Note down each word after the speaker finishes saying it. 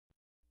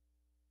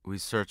We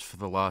search for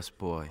the lost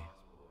boy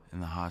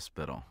in the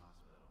hospital.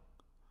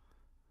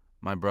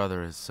 My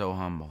brother is so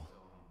humble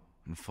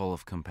and full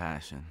of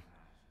compassion.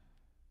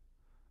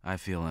 I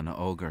feel an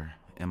ogre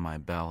in my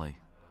belly.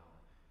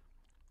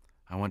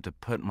 I want to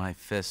put my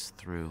fists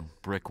through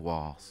brick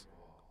walls.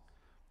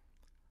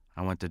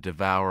 I want to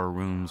devour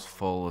rooms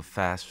full of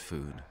fast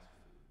food.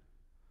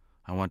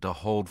 I want to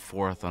hold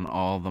forth on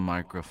all the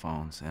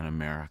microphones in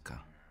America.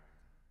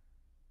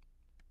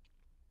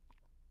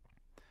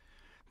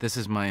 This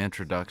is my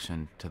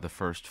introduction to the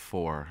first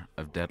 4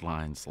 of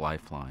Deadline's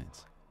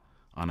lifelines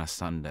on a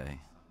Sunday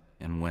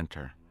in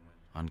winter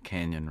on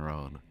Canyon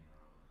Road,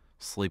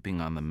 sleeping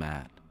on the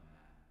mat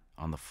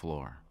on the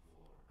floor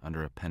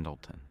under a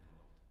Pendleton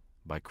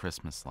by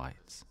Christmas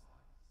lights.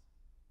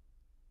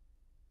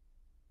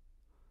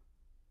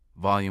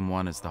 Volume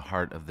 1 is the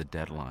heart of the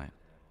Deadline.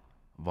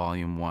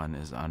 Volume 1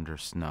 is under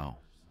snow.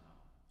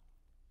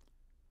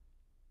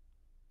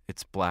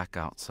 It's black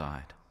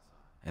outside,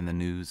 and the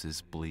news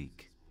is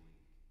bleak.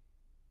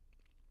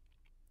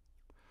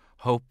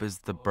 Hope is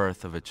the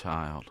birth of a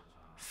child.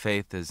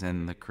 Faith is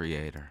in the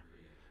Creator.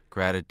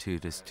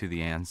 Gratitude is to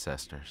the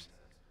ancestors.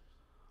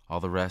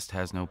 All the rest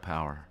has no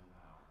power,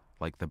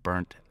 like the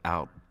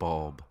burnt-out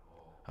bulb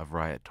of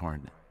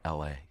riot-torn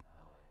L.A.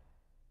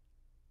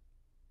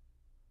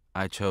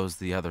 I chose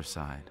the other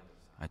side.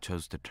 I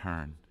chose to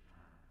turn.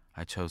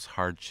 I chose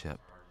hardship.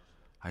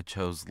 I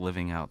chose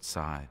living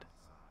outside.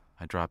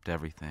 I dropped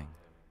everything.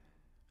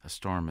 A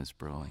storm is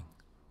brewing.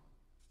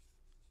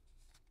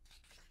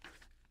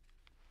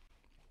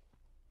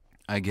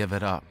 I give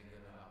it up.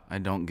 I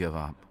don't give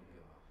up.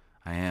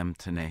 I am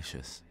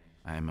tenacious.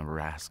 I am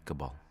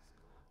irascible.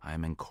 I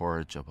am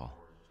incorrigible.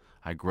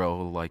 I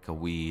grow like a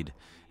weed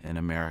in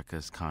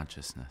America's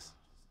consciousness.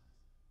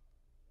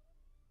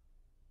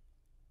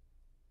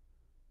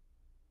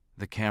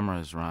 The camera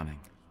is running.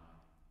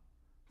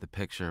 The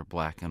picture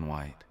black and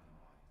white.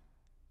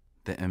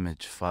 The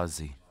image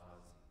fuzzy.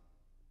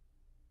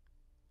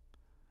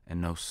 And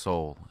no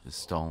soul is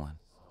stolen.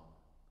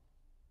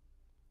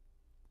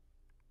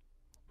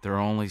 There are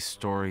only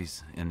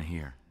stories in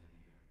here.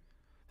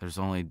 There's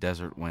only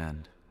desert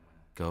wind,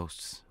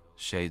 ghosts,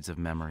 shades of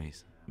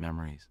memories.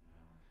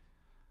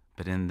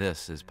 But in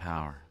this is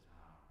power.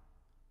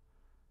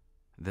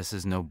 This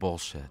is no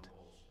bullshit.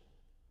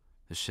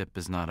 The ship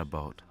is not a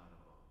boat.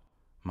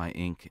 My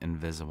ink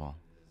invisible.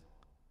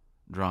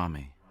 Draw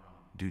me,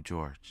 do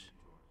George.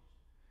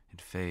 It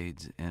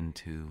fades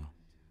into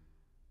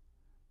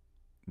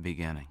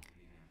beginning.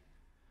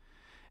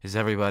 Is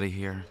everybody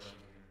here?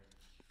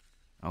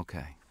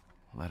 Okay,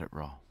 let it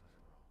roll.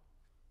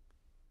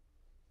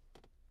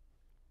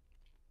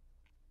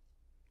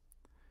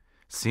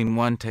 Scene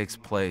 1 takes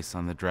place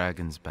on the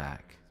dragon's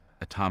back.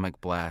 Atomic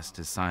blast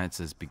is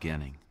science's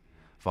beginning.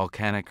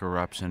 Volcanic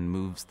eruption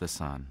moves the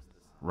sun.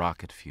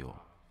 Rocket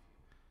fuel.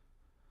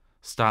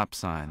 Stop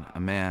sign, a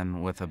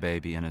man with a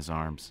baby in his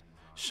arms.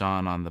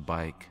 Sean on the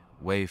bike,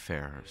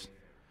 wayfarers.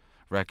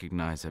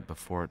 Recognize it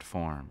before it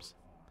forms.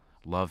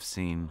 Love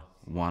scene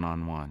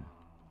one-on-one.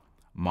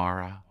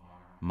 Mara,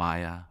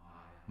 Maya,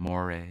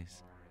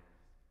 Mores.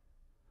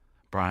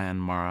 Brian,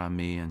 Mara,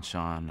 me, and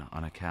Sean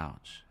on a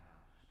couch,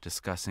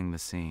 discussing the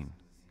scene.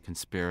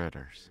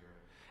 Conspirators.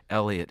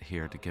 Elliot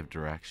here to give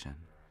direction.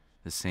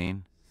 The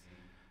scene?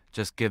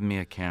 Just give me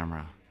a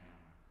camera.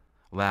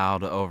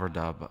 Loud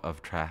overdub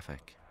of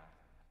traffic.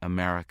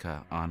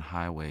 America on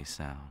highway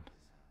sound.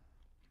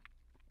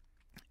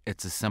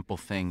 It's a simple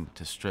thing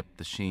to strip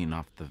the sheen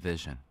off the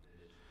vision.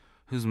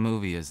 Whose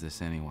movie is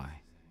this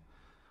anyway?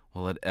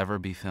 Will it ever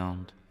be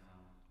filmed?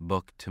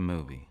 Book to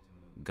movie.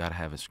 Gotta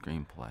have a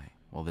screenplay.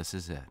 Well, this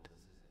is it.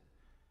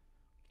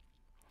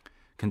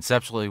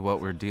 Conceptually,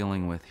 what we're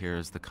dealing with here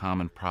is the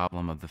common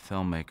problem of the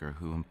filmmaker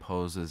who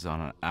imposes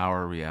on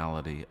our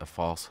reality a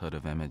falsehood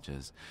of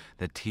images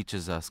that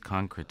teaches us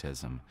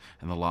concretism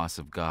and the loss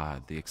of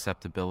God, the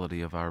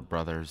acceptability of our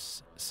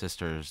brothers,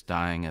 sisters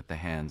dying at the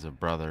hands of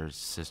brothers,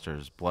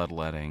 sisters,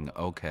 bloodletting,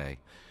 okay.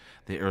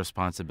 The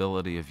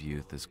irresponsibility of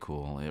youth is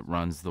cool. It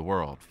runs the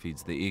world,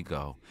 feeds the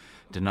ego.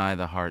 Deny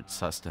the heart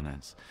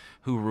sustenance.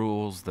 Who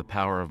rules? The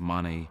power of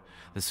money.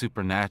 The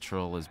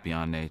supernatural is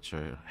beyond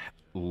nature.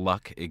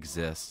 Luck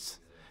exists.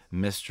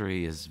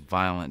 Mystery is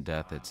violent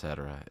death,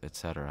 etc.,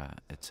 etc.,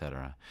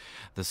 etc.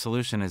 The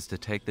solution is to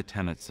take the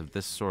tenets of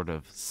this sort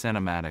of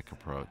cinematic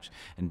approach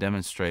and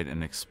demonstrate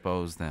and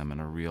expose them in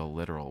a real,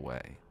 literal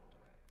way.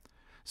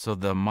 So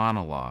the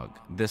monologue,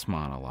 this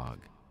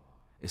monologue,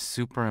 is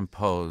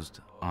superimposed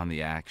on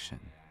the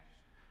action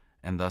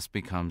and thus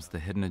becomes the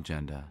hidden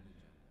agenda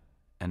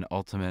and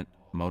ultimate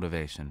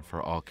motivation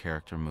for all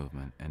character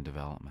movement and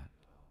development.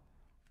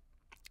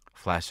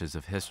 Flashes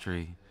of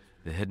history,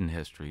 the hidden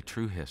history,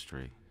 true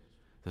history,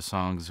 the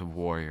songs of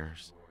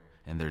warriors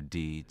and their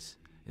deeds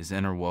is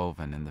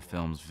interwoven in the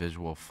film's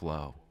visual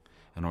flow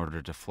in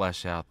order to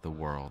flesh out the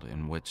world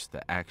in which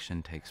the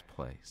action takes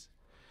place.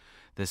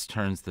 This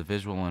turns the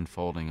visual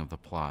unfolding of the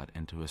plot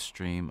into a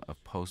stream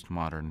of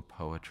postmodern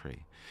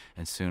poetry,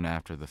 and soon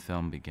after the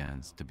film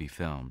begins to be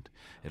filmed,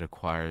 it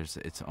acquires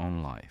its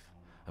own life,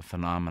 a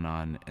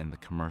phenomenon in the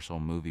commercial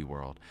movie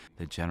world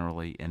that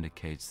generally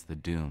indicates the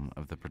doom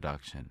of the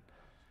production.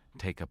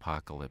 Take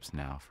Apocalypse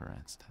Now, for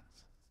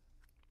instance.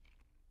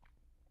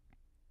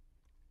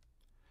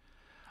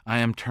 I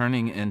am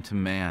turning into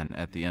man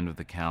at the end of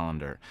the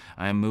calendar.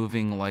 I am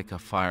moving like a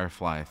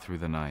firefly through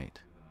the night.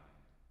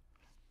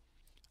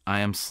 I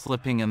am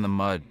slipping in the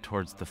mud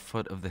towards the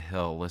foot of the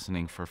hill,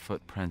 listening for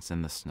footprints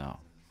in the snow.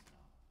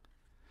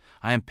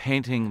 I am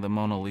painting the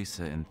Mona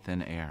Lisa in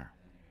thin air.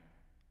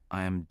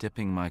 I am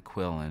dipping my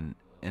quill in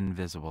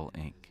invisible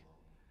ink.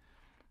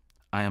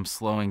 I am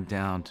slowing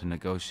down to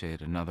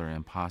negotiate another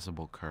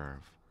impossible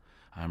curve.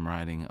 I am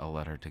writing a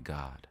letter to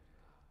God.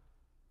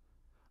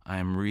 I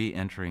am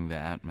re-entering the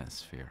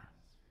atmosphere.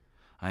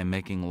 I am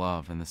making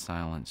love in the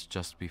silence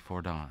just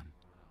before dawn.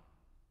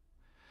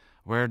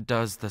 Where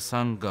does the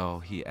sun go?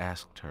 He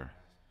asked her.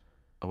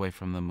 Away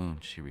from the moon,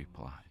 she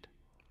replied.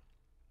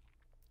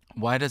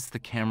 Why does the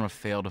camera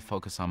fail to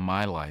focus on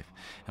my life,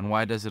 and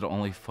why does it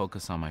only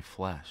focus on my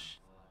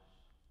flesh?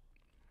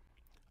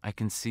 I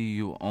can see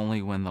you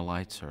only when the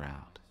lights are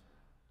out.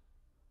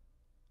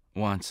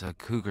 Once a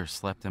cougar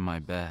slept in my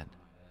bed.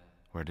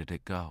 Where did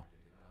it go?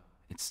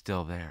 It's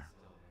still there.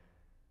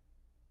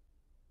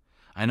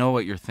 I know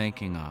what you're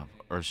thinking of,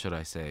 or should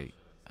I say,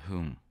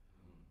 whom.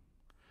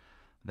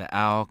 The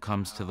owl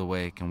comes to the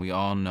wake, and we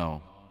all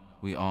knew,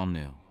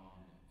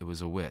 it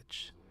was a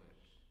witch.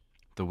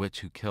 The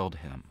witch who killed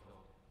him.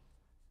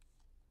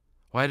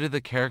 Why do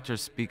the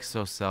characters speak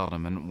so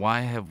seldom, and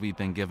why have we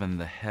been given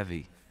the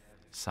heavy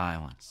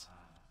silence?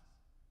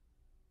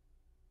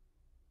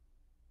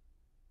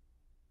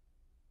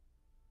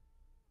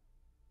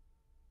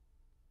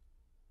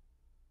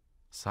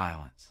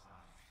 Silence.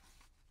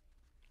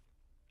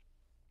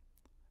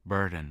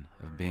 Burden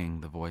of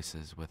being the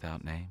voices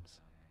without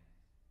names.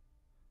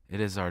 It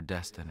is our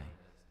destiny.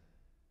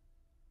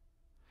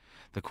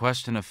 The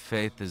question of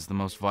faith is the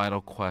most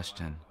vital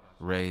question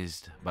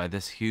raised by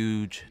this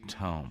huge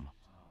tome.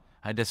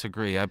 I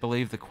disagree. I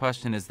believe the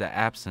question is the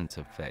absence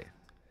of faith.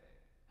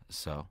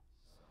 So,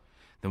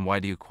 then why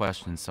do you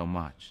question so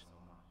much?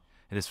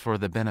 It is for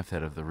the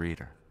benefit of the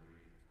reader.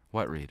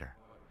 What reader?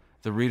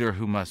 The reader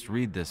who must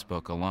read this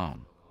book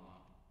alone.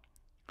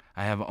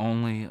 I have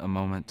only a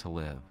moment to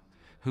live.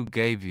 Who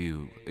gave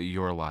you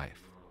your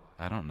life?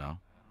 I don't know.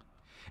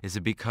 Is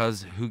it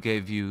because who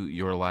gave you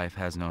your life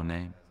has no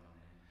name?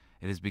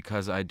 It is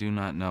because I do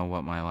not know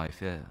what my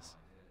life is.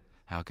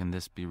 How can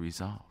this be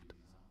resolved?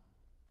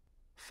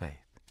 Faith.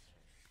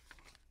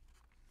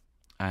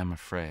 I am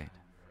afraid.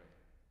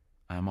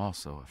 I am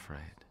also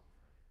afraid.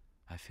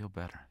 I feel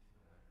better.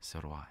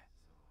 So do I.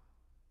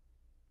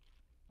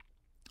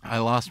 I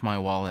lost my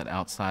wallet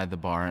outside the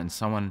bar, and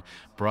someone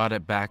brought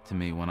it back to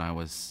me when I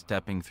was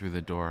stepping through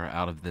the door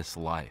out of this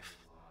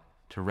life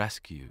to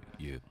rescue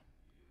you.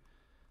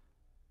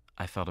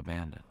 I felt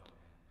abandoned.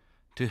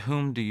 To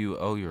whom do you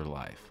owe your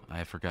life? I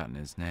have forgotten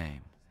his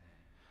name.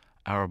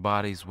 Our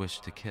bodies wish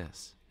to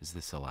kiss. Is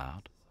this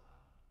allowed?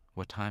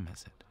 What time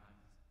is it?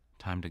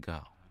 Time to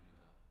go.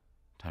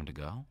 Time to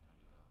go?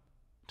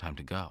 Time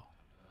to go.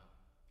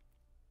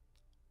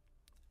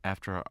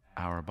 After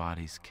our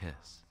bodies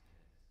kiss.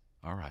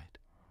 All right.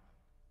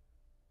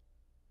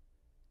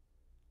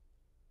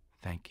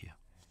 Thank you.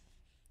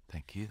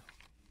 Thank you.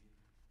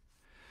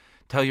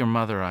 Tell your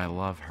mother I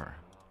love her.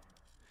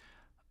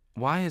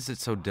 Why is it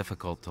so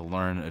difficult to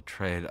learn a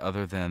trade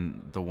other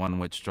than the one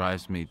which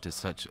drives me to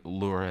such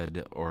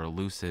lurid or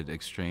lucid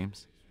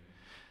extremes?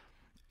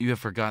 You have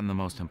forgotten the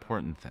most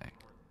important thing.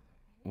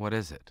 What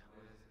is it?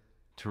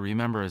 To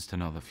remember is to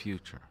know the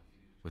future.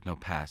 With no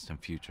past and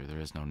future, there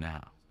is no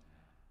now.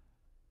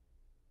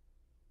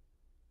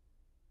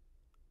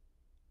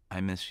 I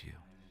miss you,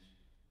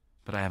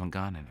 but I haven't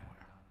gone anywhere.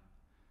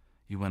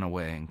 You went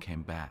away and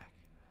came back.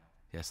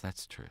 Yes,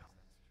 that's true.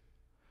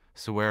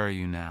 So where are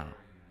you now?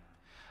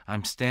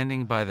 I'm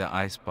standing by the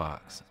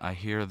icebox. I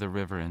hear the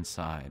river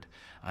inside.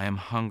 I am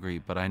hungry,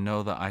 but I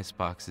know the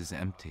icebox is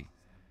empty.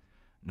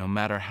 No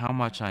matter how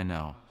much I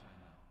know,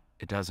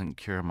 it doesn't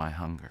cure my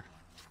hunger.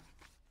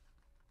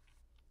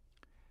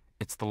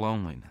 It's the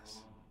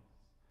loneliness.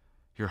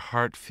 Your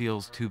heart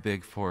feels too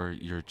big for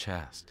your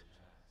chest.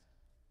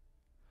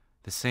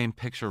 The same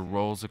picture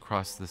rolls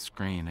across the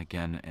screen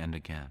again and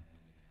again.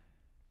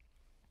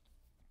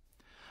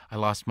 I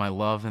lost my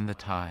love in the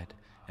tide,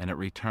 and it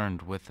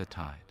returned with the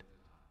tide.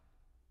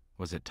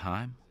 Was it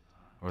time,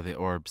 or the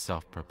orb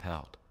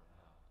self-propelled?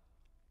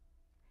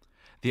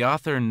 The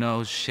author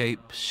knows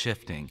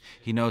shape-shifting.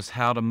 He knows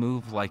how to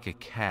move like a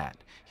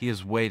cat. He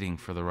is waiting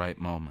for the right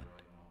moment.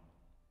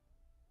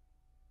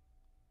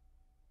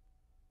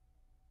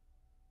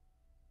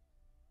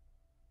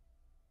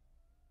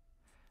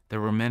 There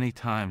were many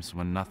times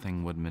when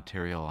nothing would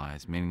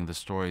materialize, meaning the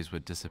stories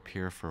would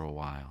disappear for a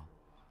while,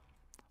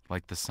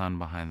 like the sun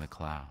behind the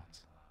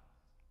clouds.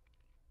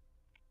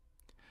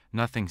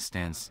 Nothing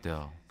stands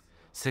still.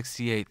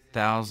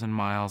 68,000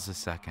 miles a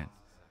second.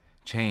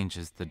 Change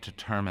is the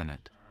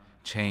determinant.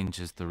 Change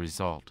is the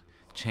result.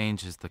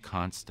 Change is the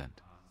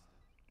constant.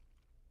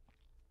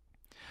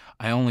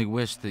 I only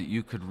wish that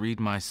you could read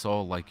my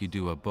soul like you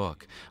do a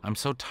book. I'm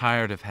so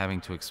tired of having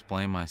to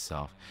explain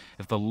myself.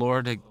 If the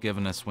Lord had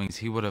given us wings,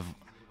 he would have...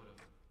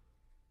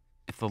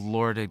 If the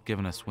Lord had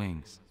given us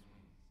wings.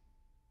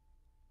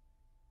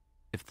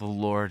 If the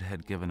Lord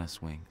had given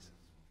us wings.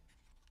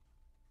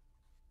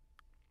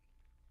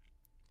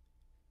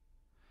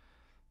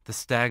 The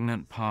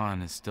stagnant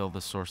pond is still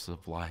the source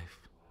of life.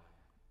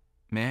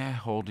 May I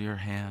hold your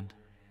hand?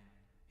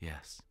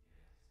 Yes.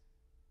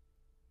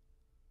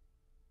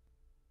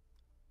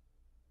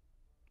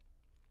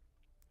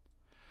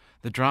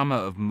 The drama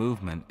of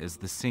movement is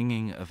the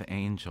singing of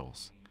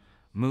angels.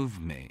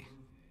 Move me.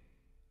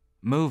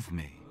 Move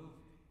me.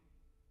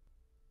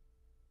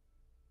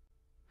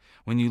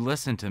 When you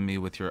listen to me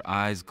with your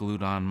eyes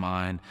glued on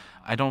mine,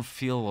 I don't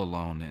feel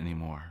alone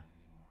anymore.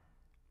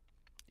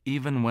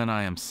 Even when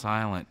I am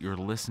silent, your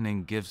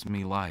listening gives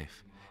me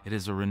life. It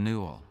is a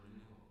renewal.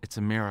 It's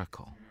a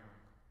miracle.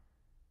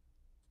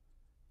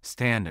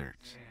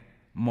 Standards,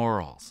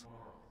 morals,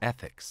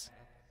 ethics,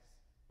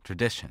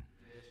 tradition,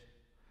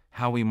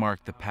 how we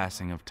mark the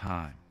passing of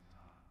time,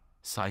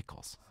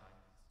 cycles.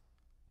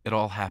 It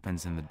all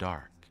happens in the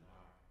dark.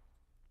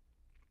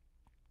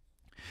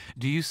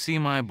 Do you see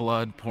my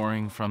blood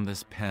pouring from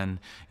this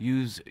pen?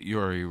 Use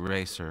your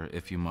eraser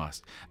if you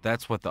must.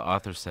 That's what the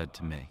author said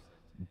to me.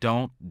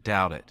 Don't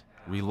doubt it.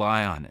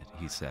 Rely on it,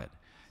 he said.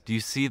 Do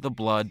you see the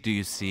blood? Do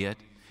you see it?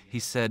 He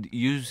said,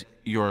 use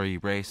your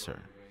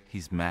eraser.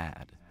 He's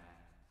mad.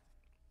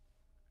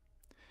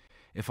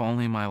 If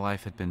only my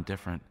life had been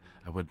different,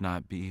 I would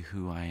not be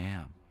who I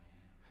am.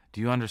 Do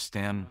you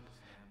understand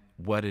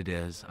what it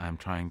is I'm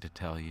trying to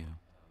tell you?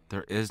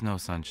 There is no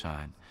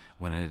sunshine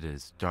when it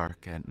is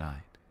dark at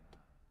night.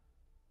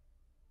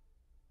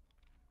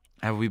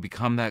 Have we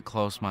become that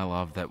close, my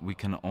love, that we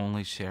can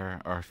only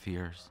share our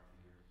fears?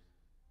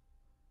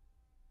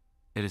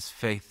 It is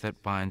faith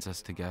that binds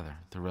us together.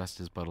 The rest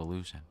is but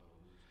illusion.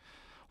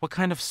 What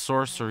kind of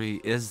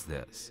sorcery is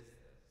this?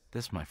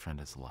 This, my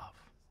friend, is love.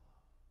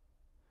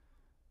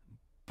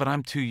 But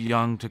I'm too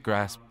young to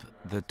grasp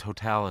the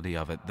totality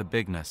of it, the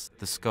bigness,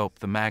 the scope,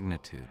 the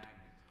magnitude.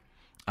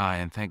 Aye,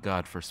 and thank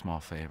God for small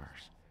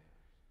favors.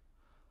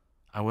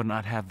 I would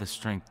not have the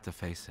strength to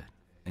face it,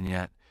 and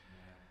yet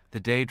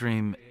the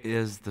daydream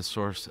is the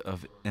source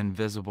of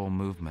invisible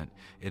movement.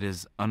 It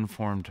is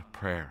unformed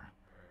prayer.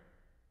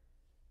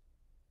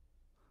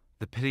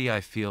 The pity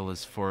I feel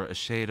is for a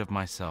shade of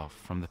myself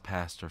from the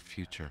past or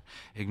future.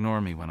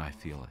 Ignore me when I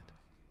feel it.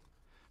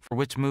 For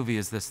which movie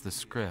is this the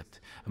script?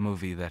 A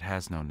movie that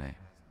has no name.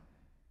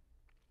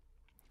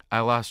 I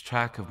lost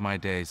track of my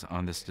days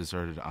on this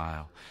deserted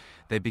isle.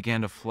 They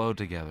began to flow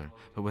together,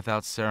 but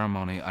without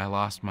ceremony I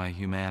lost my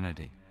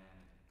humanity.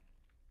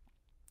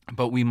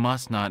 But we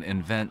must not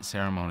invent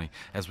ceremony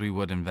as we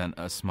would invent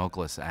a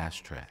smokeless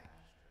ashtray.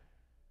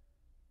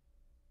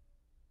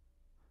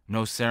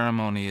 No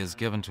ceremony is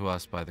given to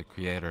us by the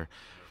Creator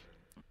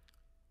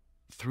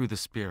through the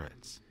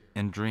spirits,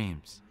 in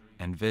dreams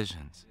and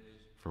visions,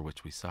 for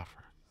which we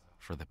suffer,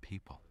 for the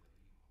people.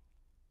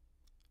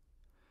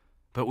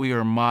 But we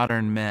are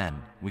modern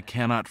men. We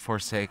cannot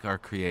forsake our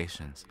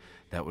creations.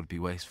 That would be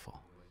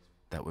wasteful.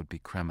 That would be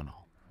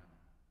criminal.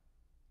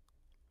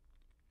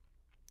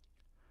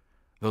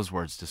 Those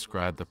words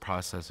describe the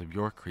process of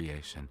your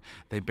creation.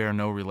 They bear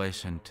no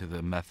relation to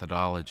the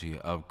methodology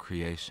of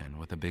creation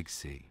with a big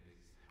C,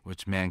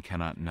 which man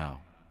cannot know,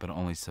 but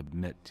only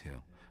submit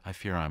to. I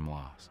fear I'm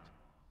lost.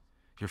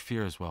 Your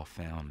fear is well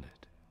founded.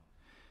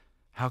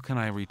 How can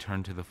I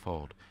return to the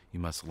fold? You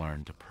must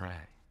learn to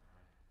pray.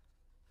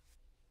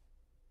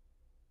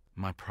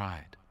 My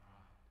pride,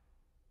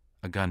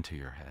 a gun to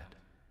your head.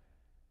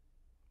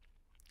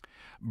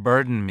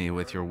 Burden me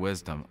with your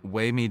wisdom.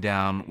 Weigh me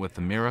down with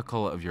the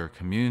miracle of your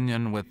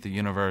communion with the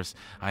universe.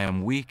 I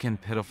am weak and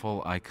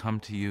pitiful. I come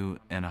to you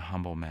in a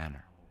humble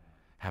manner.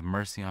 Have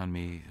mercy on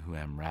me who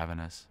am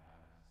ravenous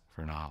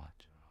for knowledge.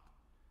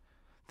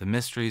 The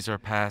mysteries are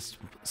passed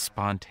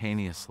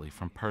spontaneously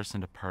from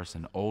person to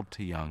person, old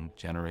to young,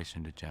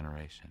 generation to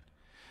generation.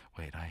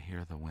 Wait, I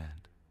hear the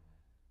wind.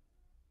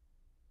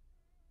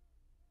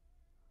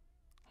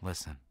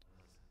 Listen.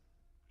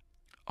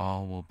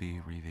 All will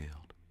be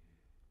revealed.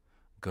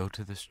 Go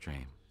to the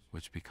stream,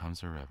 which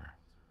becomes a river,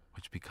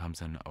 which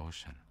becomes an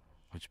ocean,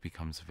 which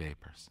becomes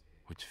vapors,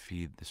 which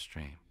feed the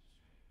stream.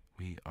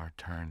 We are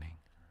turning.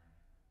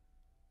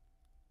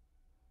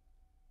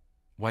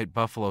 White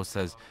Buffalo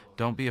says,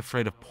 don't be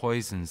afraid of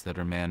poisons that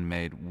are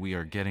man-made. We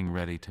are getting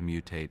ready to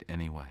mutate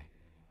anyway.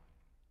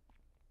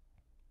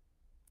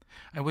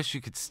 I wish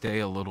you could stay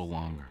a little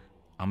longer.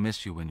 I'll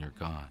miss you when you're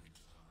gone.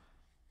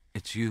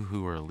 It's you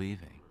who are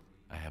leaving.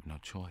 I have no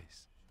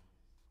choice.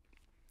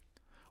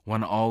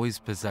 One always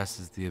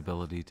possesses the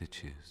ability to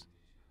choose.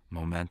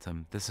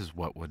 Momentum, this is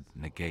what would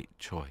negate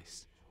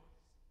choice.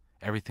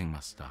 Everything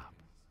must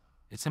stop.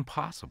 It's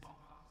impossible.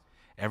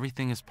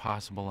 Everything is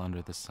possible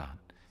under the sun.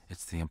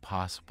 It's the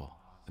impossible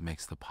that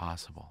makes the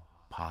possible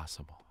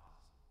possible.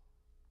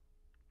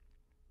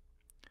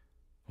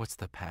 What's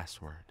the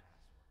password?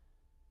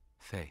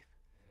 Faith,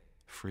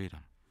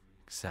 freedom,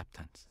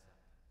 acceptance.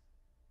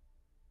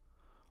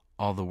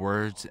 All the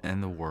words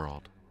in the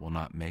world will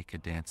not make a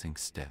dancing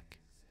stick.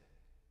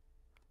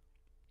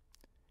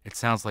 It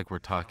sounds like we're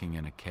talking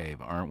in a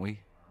cave, aren't we?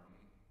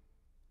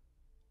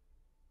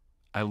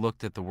 I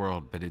looked at the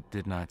world, but it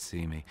did not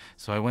see me.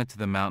 So I went to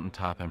the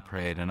mountaintop and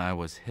prayed, and I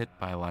was hit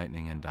by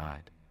lightning and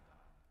died.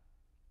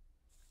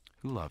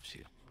 Who loves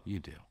you? You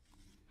do.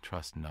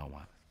 Trust no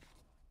one.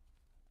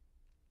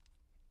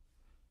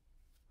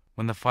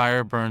 When the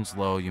fire burns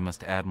low, you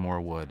must add more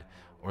wood,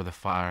 or the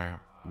fire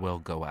will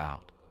go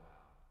out.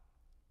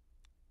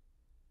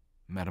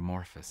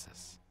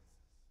 Metamorphosis.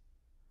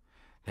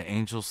 The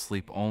angels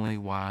sleep only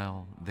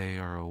while they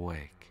are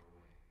awake.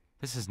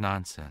 This is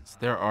nonsense.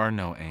 There are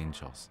no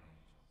angels.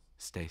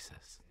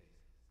 Stasis.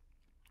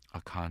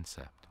 A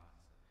concept.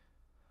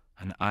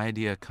 An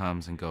idea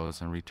comes and goes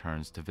and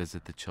returns to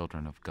visit the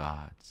children of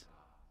gods.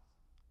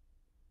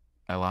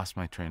 I lost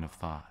my train of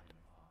thought.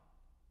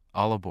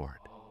 All aboard.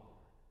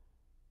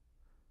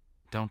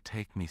 Don't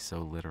take me so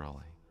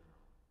literally.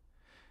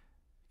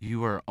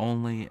 You are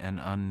only an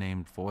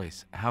unnamed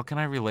voice. How can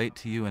I relate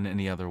to you in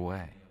any other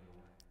way?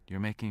 You're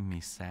making me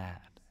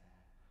sad.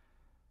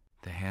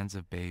 The hands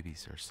of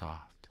babies are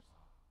soft.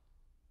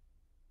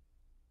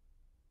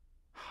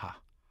 Ha.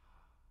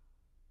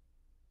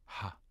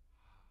 Ha.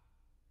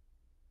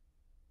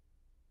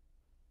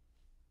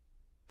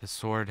 The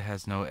sword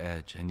has no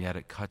edge, and yet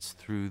it cuts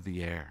through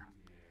the air.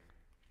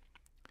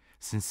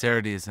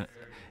 Sincerity is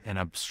an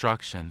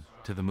obstruction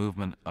to the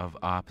movement of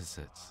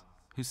opposites.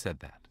 Who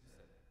said that?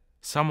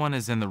 Someone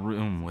is in the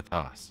room with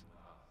us.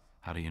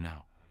 How do you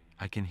know?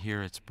 I can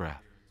hear its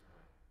breath.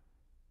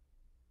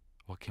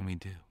 What can we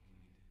do?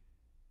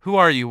 Who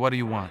are you? What do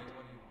you want?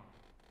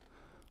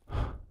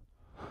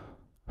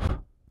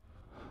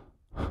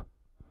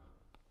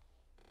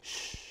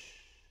 Shh.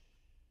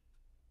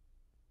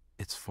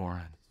 It's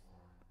foreign.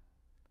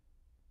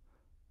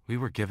 We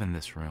were given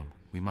this room.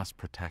 We must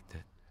protect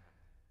it.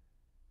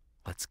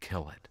 Let's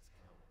kill it.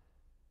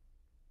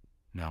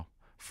 No,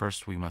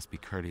 first we must be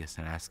courteous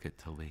and ask it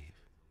to leave.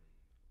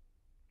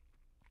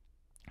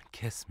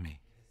 Kiss me.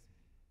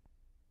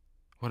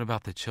 What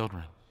about the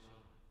children?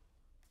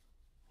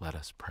 Let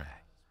us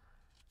pray.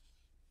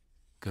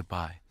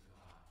 Goodbye.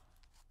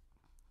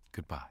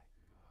 Goodbye.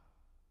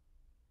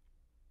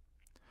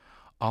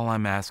 All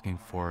I'm asking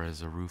for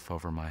is a roof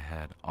over my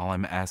head. All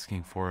I'm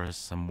asking for is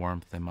some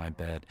warmth in my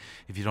bed.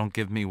 If you don't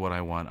give me what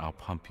I want, I'll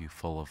pump you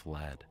full of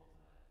lead.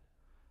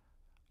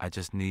 I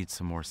just need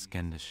some more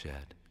skin to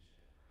shed.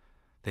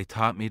 They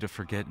taught me to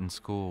forget in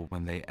school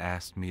when they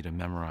asked me to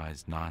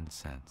memorize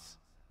nonsense.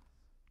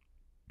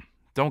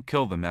 Don't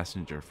kill the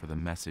messenger for the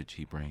message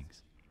he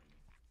brings.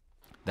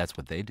 That's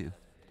what they do.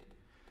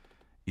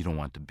 You don't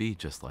want to be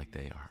just like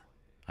they are.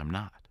 I'm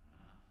not.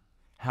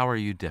 How are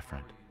you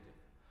different?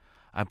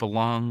 I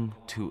belong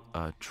to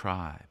a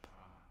tribe.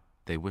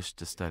 They wish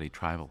to study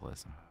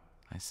tribalism.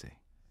 I see.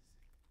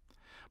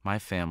 My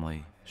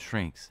family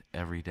shrinks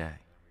every day.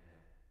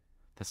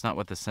 That's not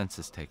what the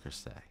census takers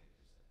say.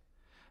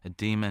 A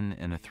demon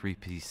in a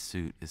three-piece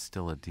suit is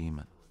still a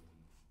demon.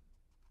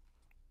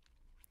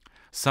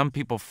 Some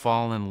people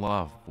fall in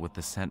love with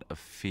the scent of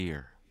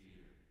fear.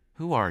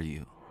 Who are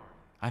you?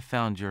 I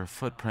found your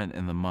footprint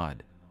in the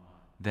mud.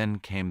 Then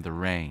came the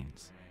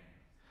rains.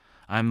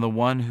 I'm the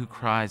one who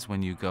cries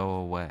when you go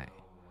away.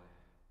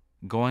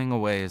 Going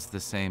away is the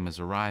same as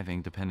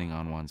arriving, depending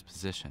on one's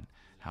position.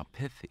 How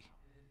pithy.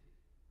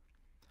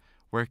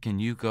 Where can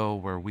you go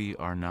where we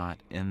are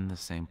not in the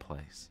same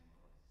place?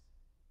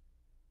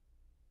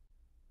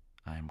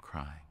 I am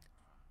crying.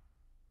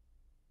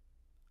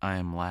 I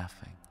am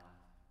laughing.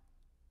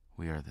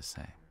 We are the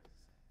same.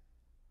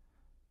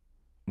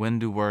 When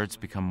do words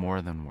become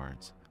more than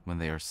words? When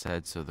they are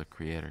said so the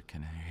Creator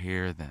can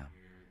hear them.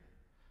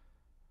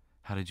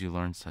 How did you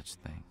learn such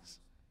things?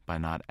 By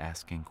not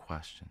asking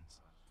questions.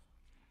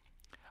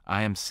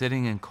 I am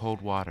sitting in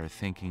cold water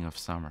thinking of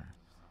summer.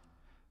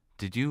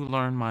 Did you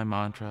learn my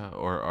mantra,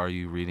 or are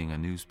you reading a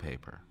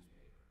newspaper?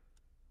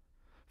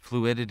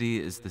 Fluidity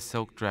is the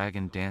silk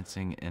dragon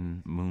dancing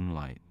in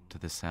moonlight to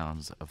the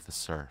sounds of the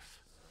surf.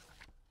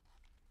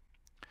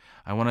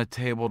 I want a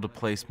table to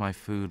place my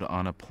food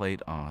on a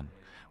plate on,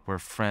 where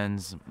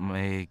friends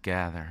may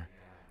gather,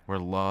 where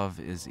love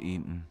is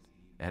eaten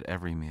at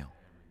every meal.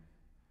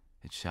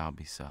 It shall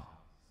be so.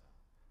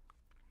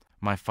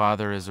 My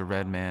father is a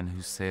red man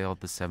who sailed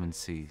the 7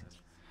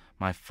 seas.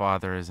 My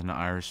father is an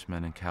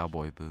Irishman in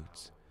cowboy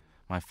boots.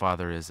 My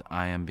father is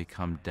I am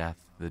become death,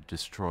 the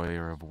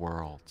destroyer of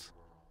worlds.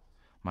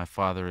 My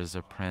father is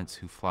a prince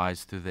who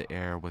flies through the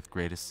air with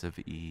greatest of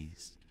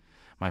ease.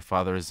 My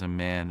father is a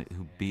man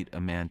who beat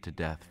a man to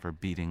death for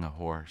beating a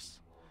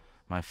horse.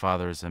 My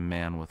father is a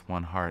man with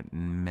one heart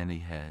and many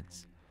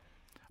heads.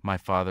 My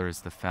father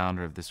is the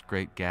founder of this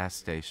great gas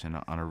station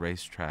on a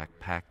racetrack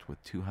packed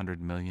with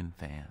 200 million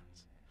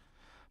fans.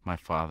 My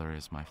father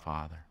is my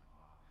father.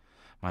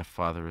 My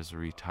father is a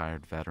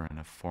retired veteran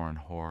of foreign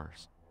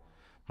horrors.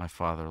 My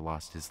father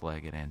lost his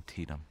leg at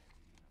Antietam.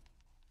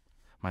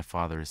 My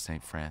father is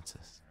St.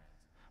 Francis.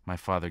 My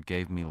father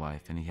gave me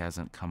life and he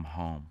hasn't come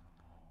home.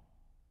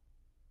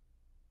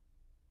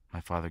 My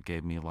father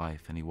gave me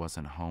life, and he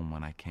wasn't home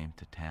when I came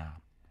to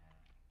town.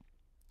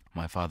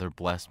 My father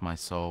blessed my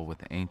soul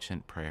with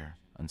ancient prayer,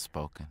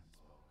 unspoken.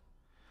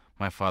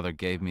 My father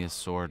gave me a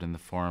sword in the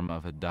form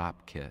of a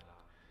dop kit.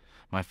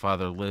 My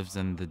father lives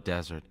in the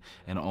desert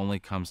and only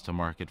comes to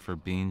market for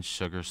beans,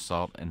 sugar,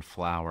 salt, and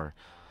flour,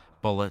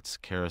 bullets,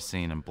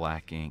 kerosene, and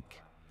black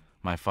ink.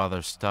 My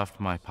father stuffed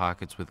my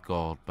pockets with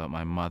gold, but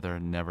my mother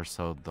never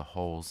sewed the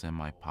holes in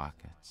my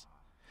pockets.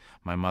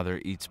 My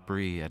mother eats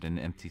brie at an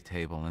empty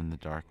table in the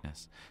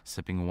darkness,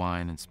 sipping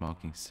wine and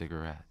smoking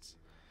cigarettes.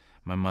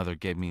 My mother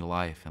gave me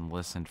life and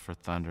listened for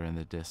thunder in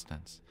the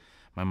distance.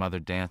 My mother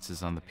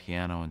dances on the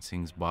piano and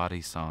sings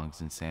bawdy songs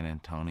in San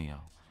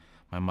Antonio.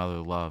 My mother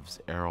loves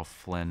Errol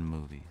Flynn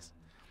movies.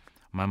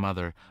 My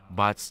mother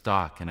bought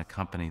stock in a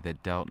company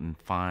that dealt in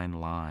fine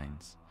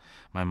lines.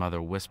 My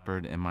mother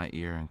whispered in my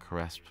ear and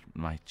caressed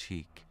my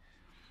cheek.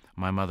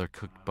 My mother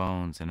cooked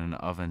bones in an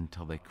oven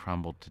till they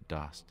crumbled to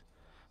dust.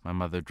 My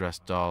mother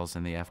dressed dolls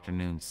in the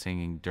afternoon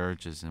singing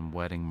dirges and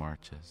wedding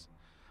marches.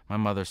 My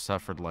mother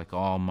suffered like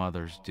all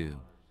mothers do.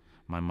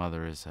 My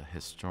mother is a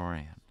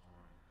historian.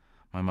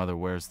 My mother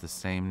wears the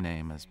same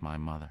name as my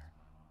mother.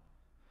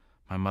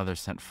 My mother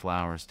sent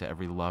flowers to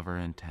every lover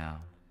in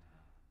town.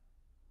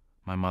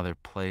 My mother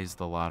plays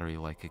the lottery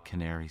like a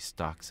canary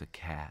stalks a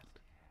cat.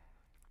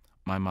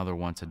 My mother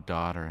wants a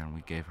daughter, and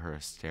we gave her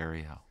a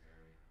stereo.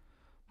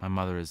 My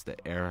mother is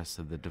the heiress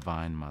of the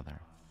Divine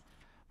Mother.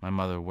 My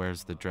mother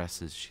wears the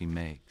dresses she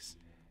makes.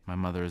 My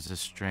mother is a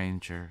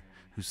stranger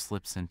who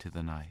slips into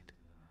the night.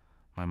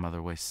 My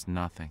mother wastes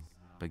nothing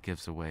but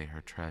gives away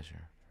her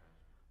treasure.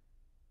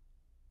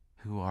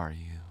 Who are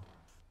you?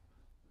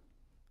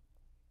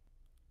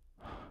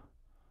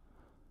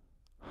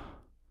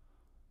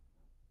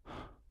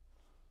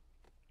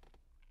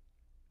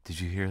 Did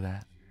you hear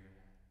that?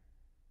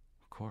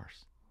 Of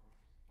course.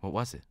 What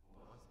was it?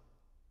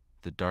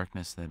 The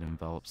darkness that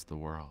envelops the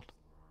world.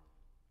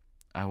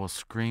 I will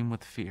scream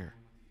with fear.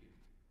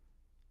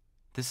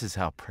 This is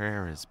how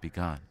prayer is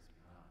begun.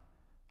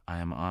 I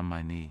am on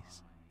my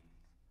knees.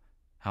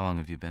 How long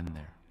have you been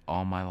there?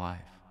 All my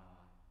life.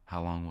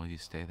 How long will you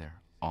stay there?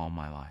 All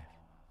my life.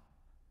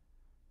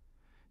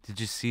 Did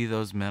you see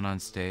those men on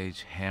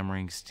stage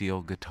hammering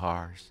steel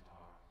guitars?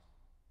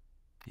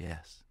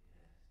 Yes.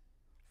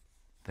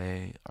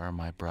 They are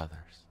my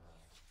brothers.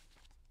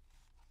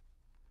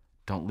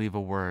 Don't leave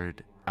a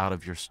word out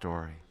of your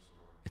story.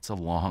 It's a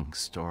long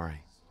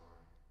story.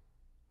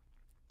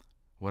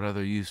 What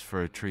other use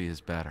for a tree is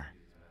better?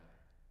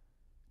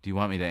 Do you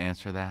want me to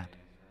answer that?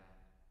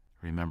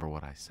 Remember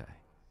what I say.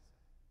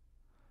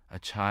 A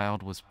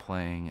child was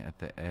playing at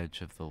the edge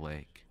of the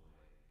lake.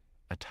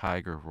 A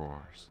tiger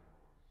roars.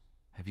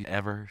 Have you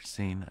ever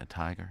seen a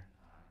tiger?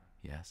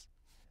 Yes.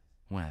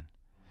 When?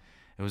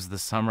 It was the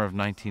summer of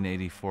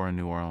 1984 in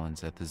New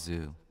Orleans at the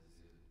zoo.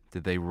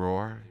 Did they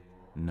roar?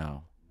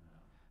 No.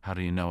 How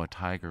do you know a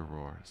tiger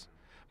roars?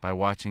 By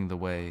watching the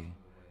way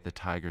the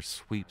tiger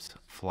sweeps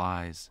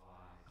flies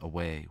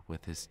away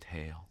with his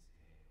tail.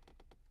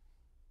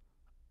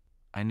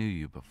 I knew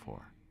you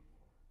before.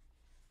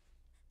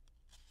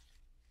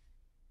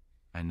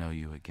 I know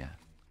you again.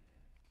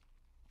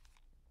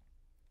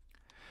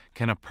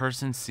 Can a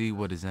person see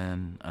what is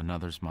in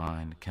another's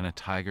mind? Can a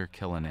tiger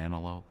kill an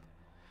antelope?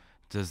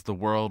 Does the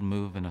world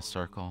move in a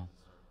circle?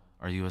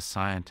 Are you a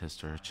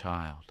scientist or a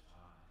child?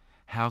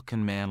 How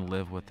can man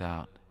live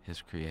without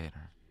his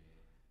creator?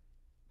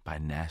 By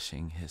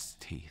gnashing his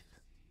teeth.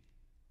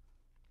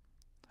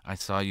 I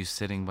saw you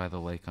sitting by the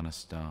lake on a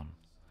stone.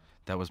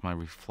 That was my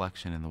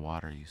reflection in the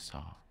water you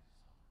saw.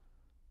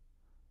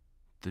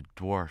 The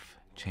dwarf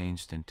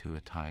changed into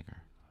a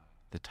tiger.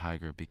 The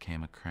tiger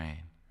became a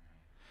crane.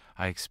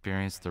 I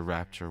experienced the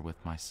rapture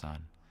with my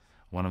son.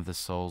 One of the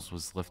souls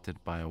was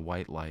lifted by a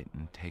white light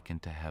and taken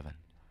to heaven.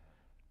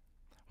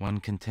 One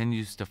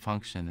continues to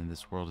function in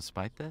this world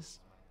despite this?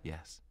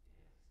 Yes.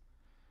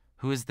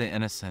 Who is the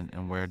innocent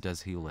and where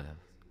does he live?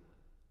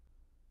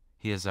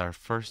 He is our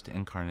first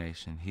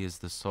incarnation. He is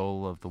the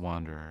soul of the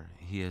wanderer.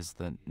 He is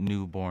the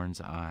newborn's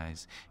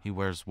eyes. He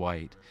wears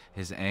white.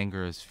 His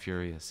anger is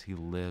furious. He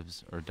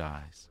lives or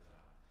dies.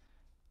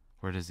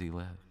 Where does he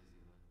live?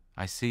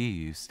 I see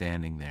you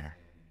standing there.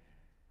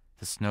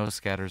 The snow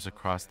scatters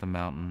across the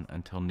mountain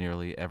until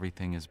nearly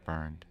everything is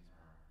burned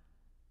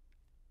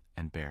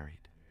and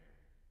buried.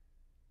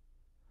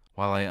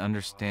 While I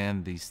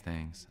understand these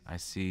things, I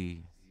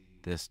see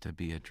this to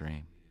be a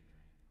dream.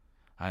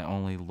 I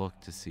only look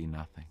to see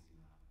nothing.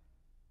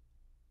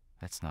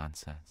 That's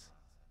nonsense.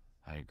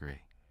 I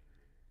agree.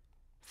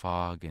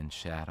 Fog and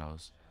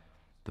shadows,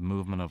 the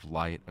movement of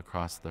light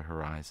across the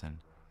horizon,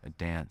 a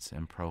dance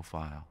in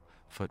profile,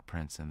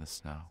 footprints in the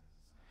snow,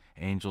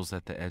 angels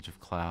at the edge of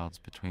clouds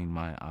between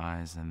my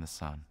eyes and the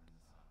sun.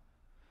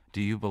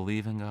 Do you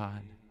believe in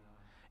God?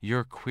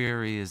 Your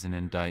query is an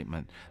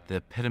indictment, the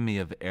epitome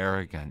of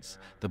arrogance,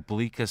 the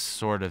bleakest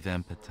sort of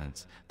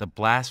impotence, the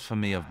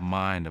blasphemy of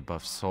mind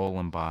above soul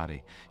and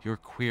body. Your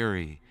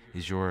query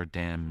is your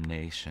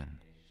damnation.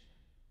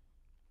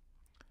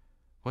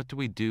 What do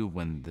we do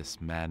when this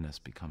madness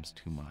becomes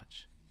too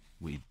much?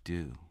 We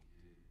do.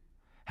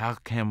 How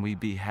can we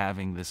be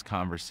having this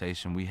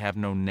conversation? We have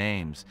no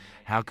names.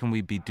 How can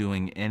we be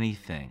doing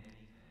anything?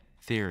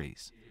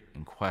 Theories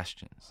and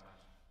questions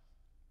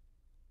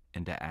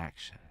into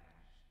action.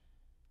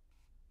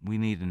 We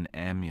need an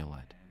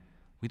amulet.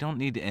 We don't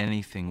need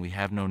anything. We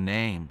have no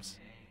names.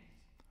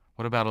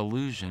 What about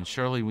illusion?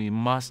 Surely we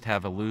must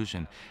have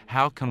illusion.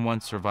 How can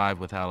one survive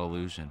without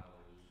illusion?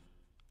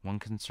 One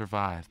can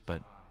survive,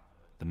 but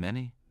the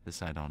many?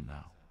 This I don't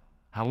know.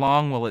 How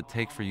long will it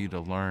take for you to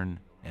learn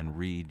and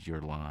read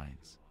your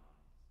lines?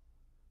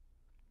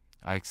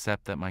 I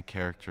accept that my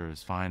character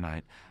is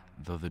finite,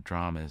 though the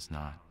drama is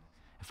not.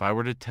 If I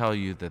were to tell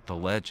you that the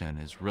legend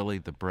is really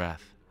the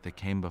breath that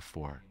came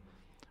before,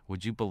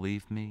 would you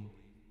believe me?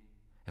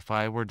 If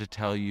I were to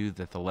tell you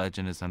that the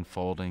legend is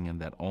unfolding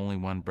and that only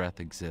one breath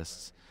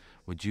exists,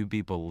 would you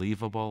be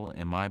believable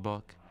in my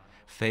book?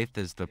 Faith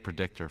is the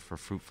predictor for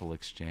fruitful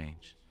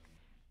exchange.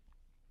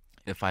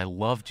 If I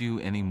loved you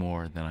any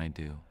more than I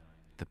do,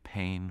 the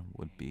pain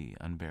would be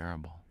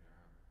unbearable.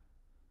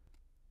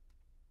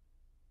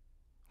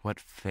 What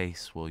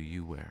face will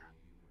you wear?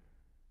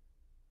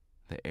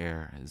 The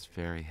air is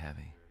very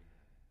heavy.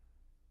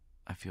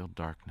 I feel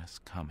darkness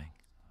coming.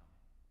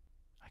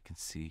 I can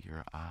see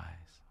your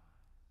eyes.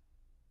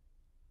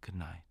 Good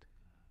night.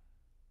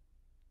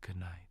 Good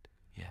night.